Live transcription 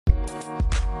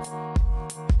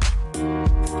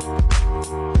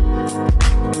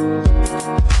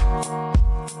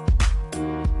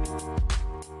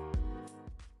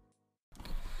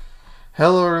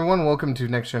Hello everyone, welcome to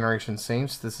Next Generation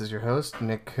Saints. This is your host,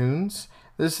 Nick Coons.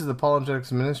 This is the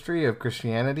Apologetics Ministry of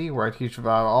Christianity, where I teach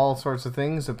about all sorts of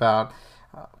things about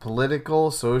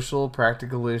political, social,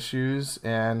 practical issues,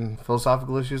 and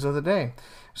philosophical issues of the day.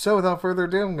 So without further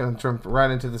ado, I'm going to jump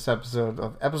right into this episode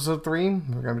of Episode 3.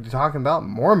 We're going to be talking about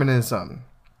Mormonism.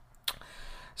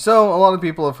 So a lot of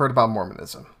people have heard about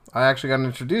Mormonism. I actually got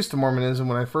introduced to Mormonism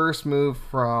when I first moved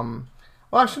from...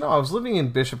 Well, actually, no, I was living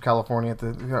in Bishop, California at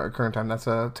the current time. That's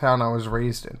a town I was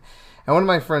raised in. And one of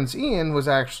my friends, Ian, was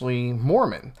actually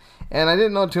Mormon. And I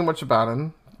didn't know too much about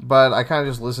him, but I kind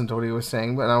of just listened to what he was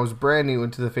saying. But I was brand new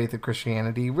into the faith of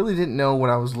Christianity. Really didn't know what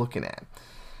I was looking at.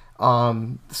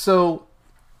 So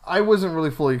I wasn't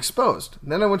really fully exposed.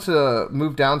 Then I went to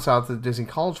move down south to the Disney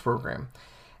College program.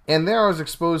 And there I was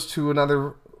exposed to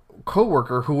another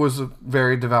coworker who was a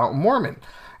very devout Mormon.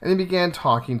 And he began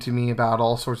talking to me about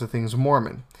all sorts of things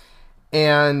Mormon.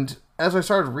 And as I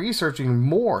started researching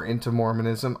more into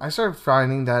Mormonism, I started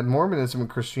finding that Mormonism and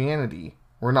Christianity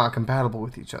were not compatible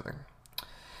with each other.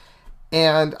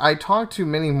 And I talked to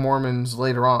many Mormons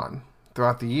later on,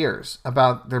 throughout the years,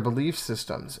 about their belief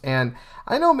systems. And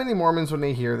I know many Mormons, when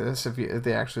they hear this, if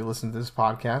they actually listen to this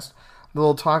podcast,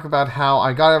 they'll talk about how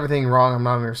I got everything wrong, I'm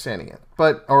not understanding it.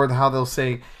 Or how they'll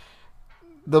say,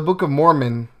 the Book of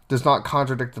Mormon does not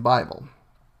contradict the Bible.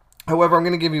 However, I'm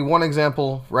going to give you one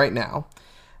example right now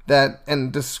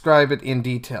and describe it in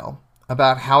detail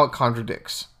about how it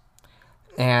contradicts.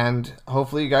 And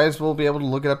hopefully you guys will be able to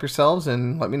look it up yourselves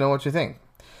and let me know what you think.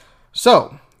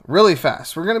 So, really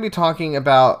fast, we're going to be talking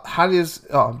about how it is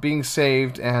being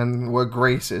saved and what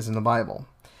grace is in the Bible.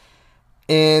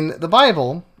 In the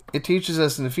Bible, it teaches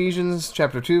us in Ephesians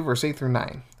chapter 2, verse 8 through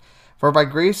 9. For by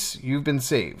grace you've been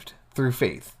saved through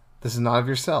faith. This is not of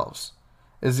yourselves.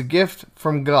 It is a gift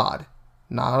from God,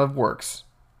 not of works,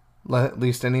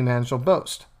 lest any man shall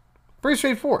boast. Very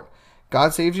straightforward.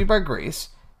 God saves you by grace,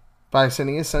 by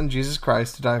sending his son Jesus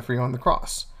Christ to die for you on the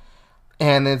cross.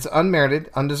 And it's unmerited,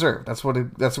 undeserved. That's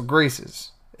what grace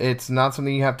is. It's not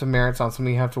something you have to merit. It's not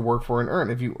something you have to work for and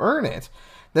earn. If you earn it,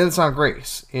 then it's not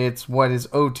grace. It's what is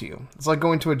owed to you. It's like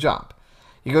going to a job.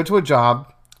 You go to a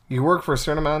job, you work for a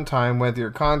certain amount of time, whether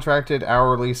you're contracted,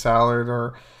 hourly,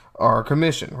 salaried, or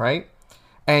commission, right?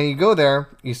 And you go there,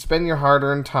 you spend your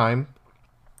hard-earned time,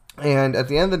 and at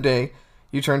the end of the day,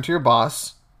 you turn to your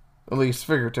boss, at least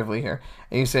figuratively here,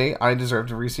 and you say, I deserve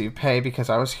to receive pay because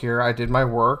I was here, I did my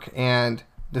work, and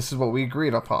this is what we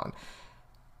agreed upon.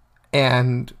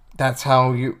 And that's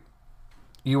how you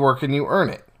work and you earn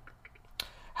it.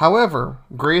 However,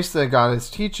 grace that God is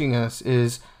teaching us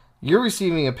is you're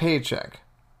receiving a paycheck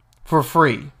for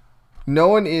free. You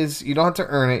don't have to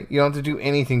earn it. You don't have to do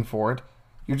anything for it.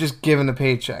 You're just given a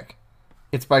paycheck.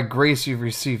 It's by grace you've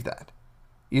received that.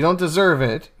 You don't deserve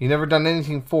it. You've never done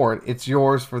anything for it. It's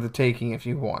yours for the taking if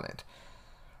you want it.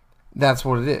 That's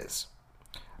what it is.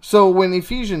 So when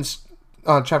Ephesians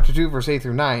chapter 2, verse 8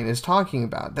 through 9 is talking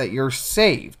about that you're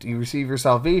saved, you receive your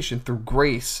salvation through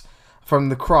grace from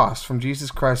the cross, from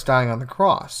Jesus Christ dying on the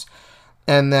cross,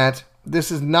 and that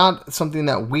this is not something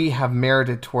that we have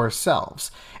merited to ourselves.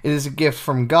 It is a gift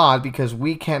from God because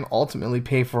we can ultimately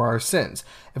pay for our sins.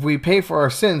 If we pay for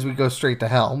our sins, we go straight to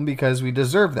hell because we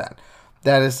deserve that.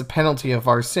 That is the penalty of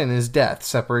our sin, is death,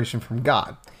 separation from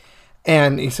God.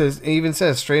 And he even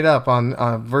says straight up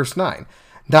on verse 9,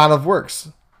 not of works,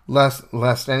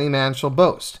 lest any man shall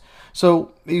boast.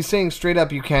 So he's saying straight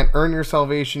up, you can't earn your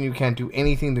salvation. You can't do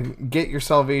anything to get your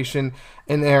salvation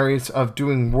in the areas of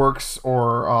doing works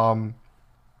or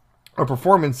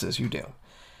performances you do.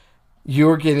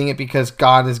 You're getting it because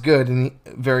God is good and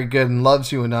very good and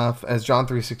loves you enough, as John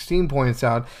 3:16 points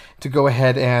out, to go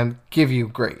ahead and give you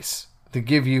grace, to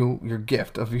give you your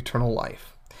gift of eternal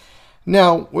life.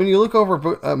 Now, when you look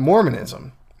over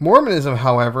Mormonism,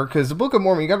 however, because the Book of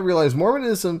Mormon, you got to realize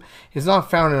Mormonism is not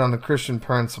founded on a Christian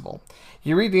principle.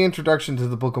 You read the introduction to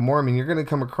the Book of Mormon, you're going to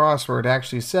come across where it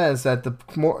actually says that the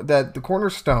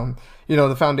cornerstone,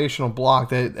 the foundational block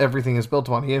that everything is built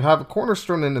upon. You have a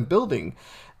cornerstone in a building.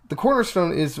 The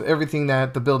cornerstone is everything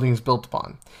that the building is built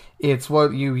upon. It's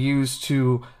what you use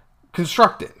to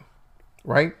construct it,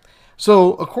 right?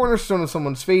 So a cornerstone of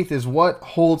someone's faith is what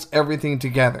holds everything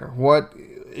together.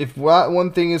 If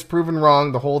one thing is proven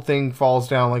wrong, the whole thing falls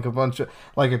down like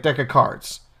a deck of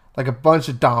cards, like a bunch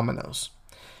of dominoes.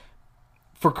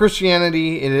 For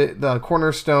Christianity, the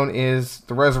cornerstone is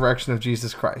the resurrection of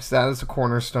Jesus Christ. That is the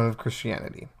cornerstone of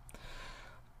Christianity.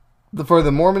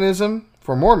 For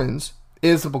Mormons,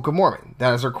 is the Book of Mormon.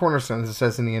 That is our cornerstone, as it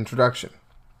says in the introduction.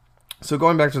 So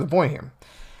going back to the point here,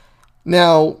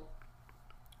 Now,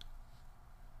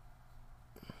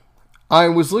 I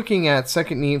was looking at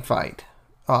 2 Nephi,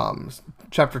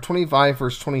 chapter 25,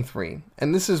 verse 23,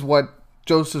 and this is what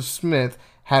Joseph Smith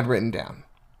had written down.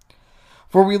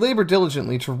 For we labor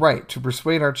diligently to write, to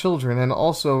persuade our children and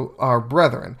also our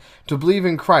brethren to believe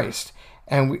in Christ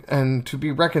and to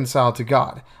be reconciled to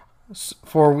God.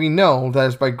 For we know that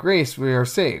as by grace we are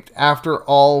saved, after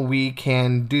all we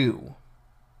can do.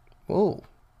 Whoa.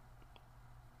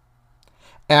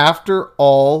 After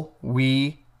all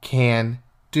we can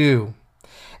do.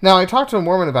 Now, I talked to a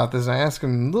Mormon about this, and I asked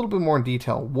him a little bit more in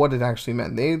detail what it actually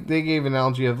meant. They gave an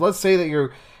analogy of, let's say that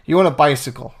you want a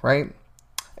bicycle, right?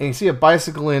 And you see a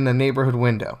bicycle in a neighborhood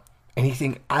window, and you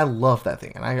think, I love that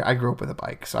thing. And I grew up with a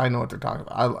bike, so I know what they're talking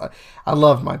about. I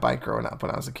loved my bike growing up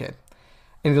when I was a kid.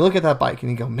 And you look at that bike, and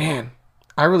you go, man,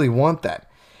 I really want that.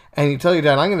 And you tell your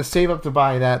dad, I'm going to save up to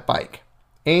buy that bike.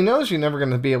 And he knows you're never going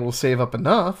to be able to save up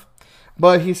enough,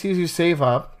 but he sees you save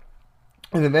up,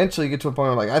 and eventually you get to a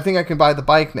point where, like, I think I can buy the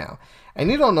bike now.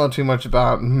 And you don't know too much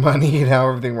about money and how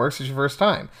everything works. It's your first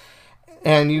time.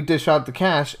 And you dish out the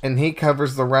cash, and he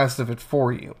covers the rest of it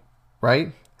for you,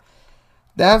 right?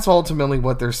 That's ultimately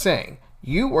what they're saying.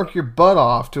 You work your butt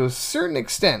off to a certain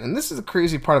extent, and this is the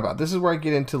crazy part about it. This is where I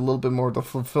get into a little bit more of the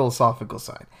philosophical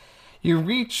side. You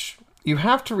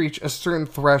have to reach a certain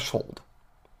threshold,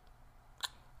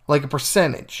 like a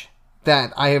percentage,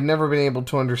 that I have never been able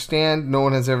to understand, no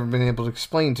one has ever been able to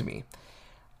explain to me,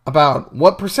 about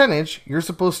what percentage you're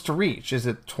supposed to reach. Is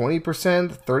it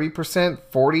 20%, 30%,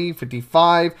 40,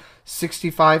 55,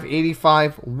 65,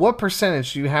 85? What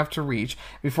percentage do you have to reach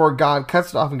before God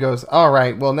cuts it off and goes, all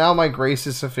right, well, now my grace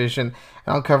is sufficient,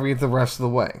 and I'll cover you the rest of the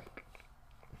way?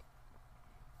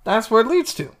 That's where it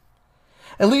leads to.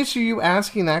 It leads to you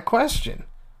asking that question.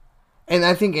 And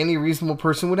I think any reasonable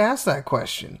person would ask that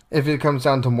question if it comes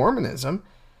down to Mormonism.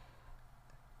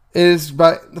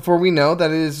 For we know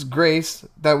that it is grace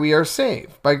that we are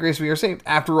saved. By grace we are saved,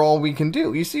 after all we can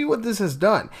do. You see what this has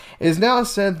done? It is now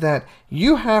said that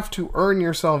you have to earn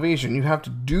your salvation. You have to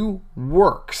do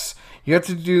works. You have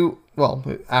to do, well,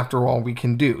 after all we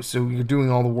can do. So you're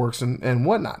doing all the works and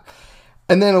whatnot.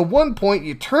 And then at one point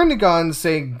you turn to God and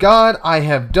say, God, I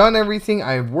have done everything.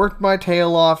 I have worked my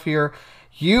tail off here.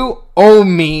 You owe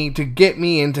me to get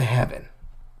me into heaven.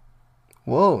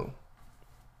 Whoa.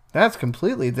 That's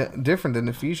completely different than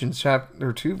Ephesians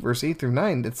chapter 2, verse 8 through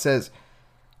 9 that says,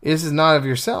 this is not of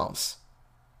yourselves.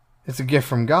 It's a gift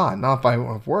from God, not by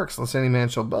works, lest any man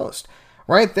shall boast.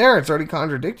 Right there, it's already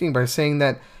contradicting by saying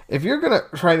that if you're going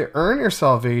to try to earn your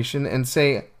salvation and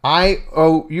say,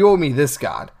 you owe me this,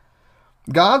 God,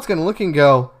 God's going to look and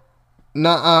go,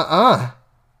 nuh-uh-uh,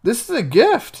 this is a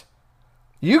gift.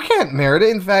 You can't merit it.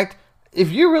 In fact,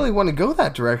 if you really want to go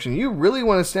that direction, you really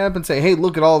want to stand up and say, hey,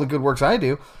 look at all the good works I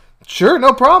do, sure,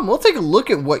 no problem. We'll take a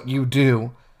look at what you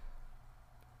do.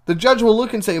 The judge will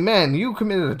look and say, man, you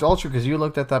committed adultery because you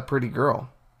looked at that pretty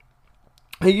girl.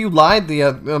 Hey, you lied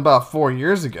about 4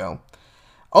 years ago.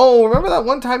 Oh, remember that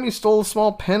one time you stole a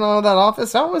small pen out of that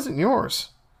office? That wasn't yours.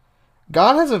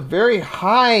 God has a very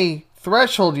high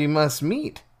threshold you must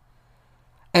meet.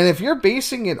 And if you're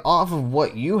basing it off of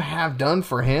what you have done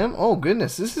for him, oh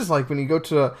goodness, this is like when you go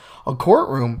to a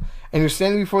courtroom and you're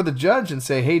standing before the judge and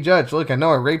say, hey judge, look, I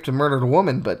know I raped and murdered a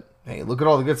woman, but hey, look at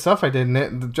all the good stuff I did.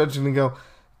 And the judge is going to go,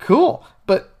 cool,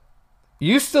 but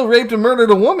you still raped and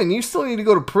murdered a woman. You still need to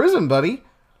go to prison, buddy.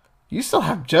 You still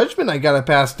have judgment I got to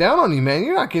pass down on you, man.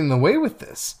 You're not getting away with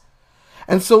this.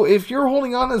 And so if you're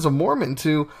holding on as a Mormon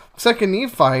to 2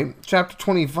 Nephi chapter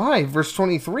 25, verse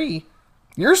 23,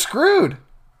 you're screwed.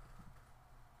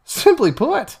 Simply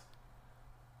put.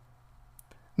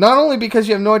 Not only because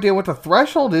you have no idea what the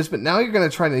threshold is, but now you're going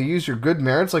to try to use your good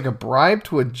merits like a bribe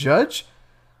to a judge.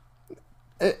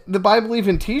 The Bible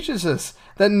even teaches us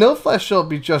that no flesh shall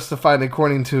be justified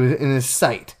according to in his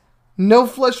sight. No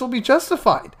flesh will be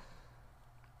justified.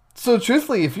 So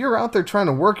truthfully, if you're out there trying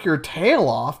to work your tail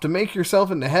off to make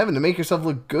yourself into heaven, to make yourself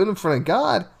look good in front of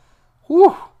God,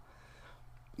 whew,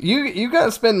 you got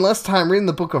to spend less time reading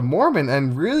the Book of Mormon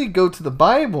and really go to the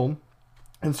Bible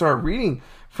and start reading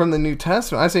from the New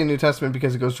Testament. I say New Testament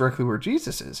because it goes directly where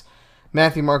Jesus is.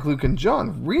 Matthew, Mark, Luke, and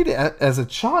John. Read it as a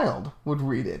child would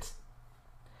read it.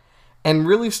 And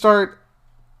really start,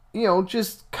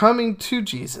 just coming to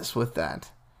Jesus with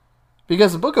that.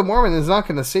 Because the Book of Mormon is not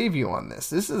going to save you on this.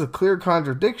 This is a clear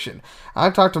contradiction.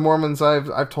 I've talked to Mormons.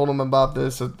 I've told them about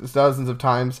this dozens of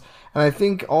times. And I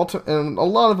think and a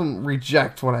lot of them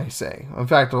reject what I say. In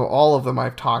fact, all of them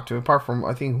I've talked to, apart from,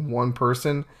 I think, one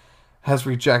person, has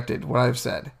rejected what I've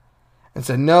said. And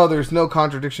said, no, there's no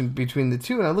contradiction between the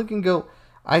two. And I look and go,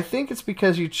 I think it's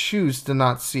because you choose to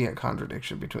not see a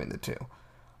contradiction between the two.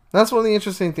 That's one of the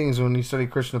interesting things when you study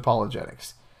Christian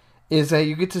apologetics, is that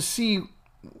you get to see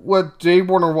what J.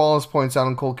 Warner Wallace points out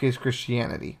in Cold Case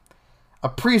Christianity. A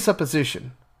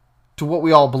presupposition to what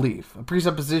we all believe. A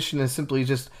presupposition is simply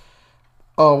just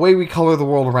a way we color the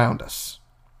world around us.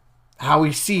 How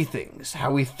we see things,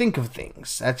 how we think of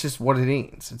things. That's just what it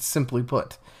means. It's simply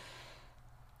put.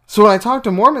 So when I talk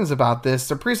to Mormons about this,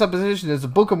 the presupposition is the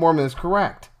Book of Mormon is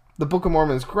correct. The Book of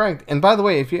Mormon is correct. And by the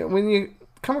way, when you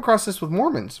come across this with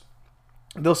Mormons,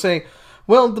 they'll say,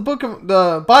 well,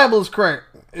 the Bible is correct,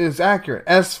 is accurate,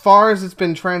 as far as it's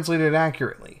been translated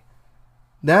accurately.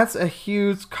 That's a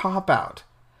huge cop-out.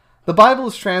 The Bible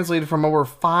is translated from over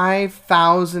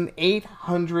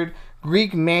 5,800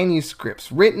 Greek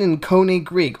manuscripts written in Koine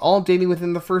Greek, all dating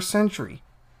within the 1st century.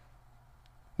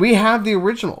 We have the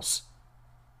originals.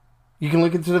 You can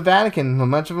look into the Vatican.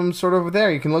 Much of them are stored over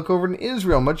there. You can look over in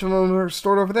Israel. Much of them are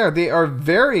stored over there. They are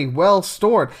very well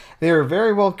stored. They are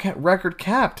very well record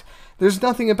kept. There's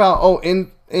nothing about,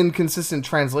 inconsistent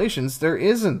translations. There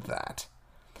isn't that.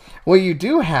 What you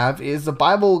do have is the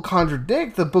Bible will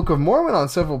contradict the Book of Mormon on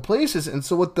several places. And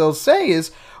so what they'll say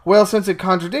is, well, since it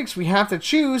contradicts, we have to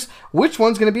choose which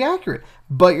one's going to be accurate.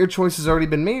 But your choice has already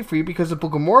been made for you because the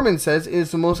Book of Mormon says it is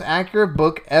the most accurate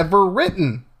book ever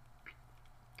written.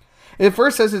 It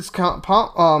first says it's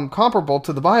comparable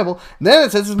to the Bible, then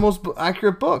it says it's the most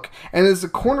accurate book, and it's the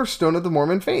cornerstone of the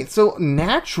Mormon faith. So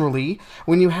naturally,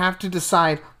 when you have to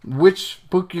decide which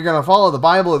book you're going to follow, the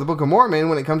Bible or the Book of Mormon,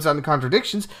 when it comes down to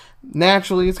contradictions,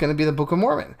 naturally it's going to be the Book of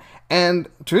Mormon. And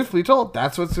truthfully told,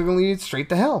 that's what's going to lead you straight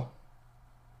to hell.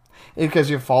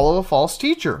 Because you follow a false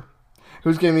teacher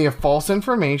who's giving you false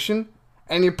information,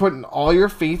 and you're putting all your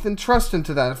faith and trust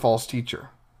into that false teacher.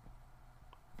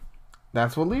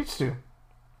 That's what leads to.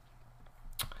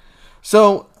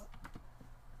 So,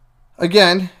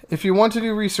 again, if you want to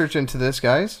do research into this,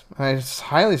 guys, I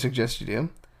highly suggest you do.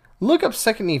 Look up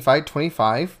 2 Nephi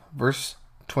 25, verse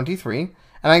 23.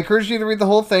 And I encourage you to read the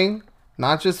whole thing,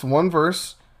 not just one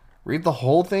verse. Read the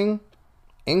whole thing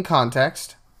in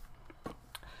context.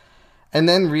 And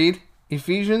then read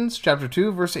Ephesians chapter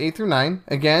 2, verse 8 through 9.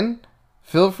 Again,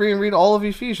 feel free and read all of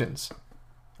Ephesians.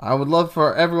 I would love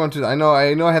for everyone to. I know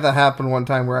I had that happen one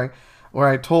time where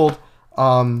I told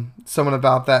someone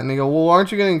about that, and they go, "Well,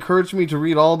 aren't you going to encourage me to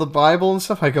read all the Bible and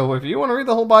stuff?" I go, well, "If you want to read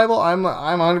the whole Bible, I'm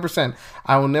 100%.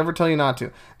 I will never tell you not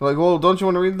to." They're like, "Well, don't you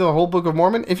want to read the whole Book of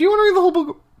Mormon?" If you want to read the whole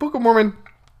Book of Mormon,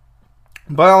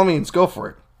 by all means, go for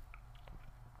it.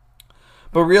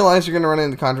 But realize you're going to run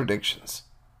into contradictions.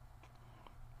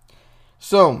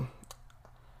 So,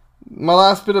 my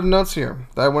last bit of notes here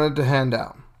that I wanted to hand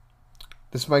out.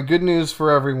 This is my good news for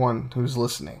everyone who's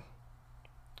listening.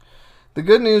 The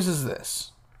good news is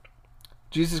this.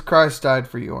 Jesus Christ died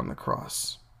for you on the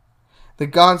cross. That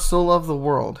God so loved the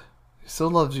world, He so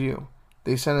loves you,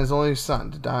 that He sent His only Son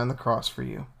to die on the cross for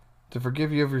you, to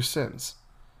forgive you of your sins,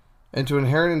 and to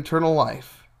inherit eternal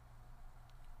life.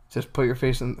 Just put your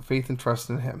faith and trust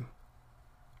in Him.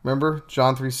 Remember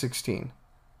John 3:16.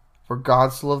 For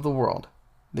God so loved the world,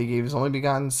 that He gave His only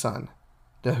begotten Son,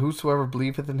 that whosoever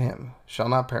believeth in Him shall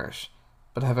not perish,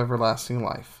 but have everlasting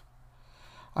life.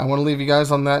 I want to leave you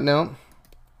guys on that note.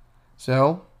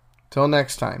 So, till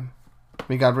next time,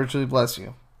 may God richly bless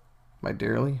you, my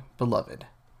dearly beloved.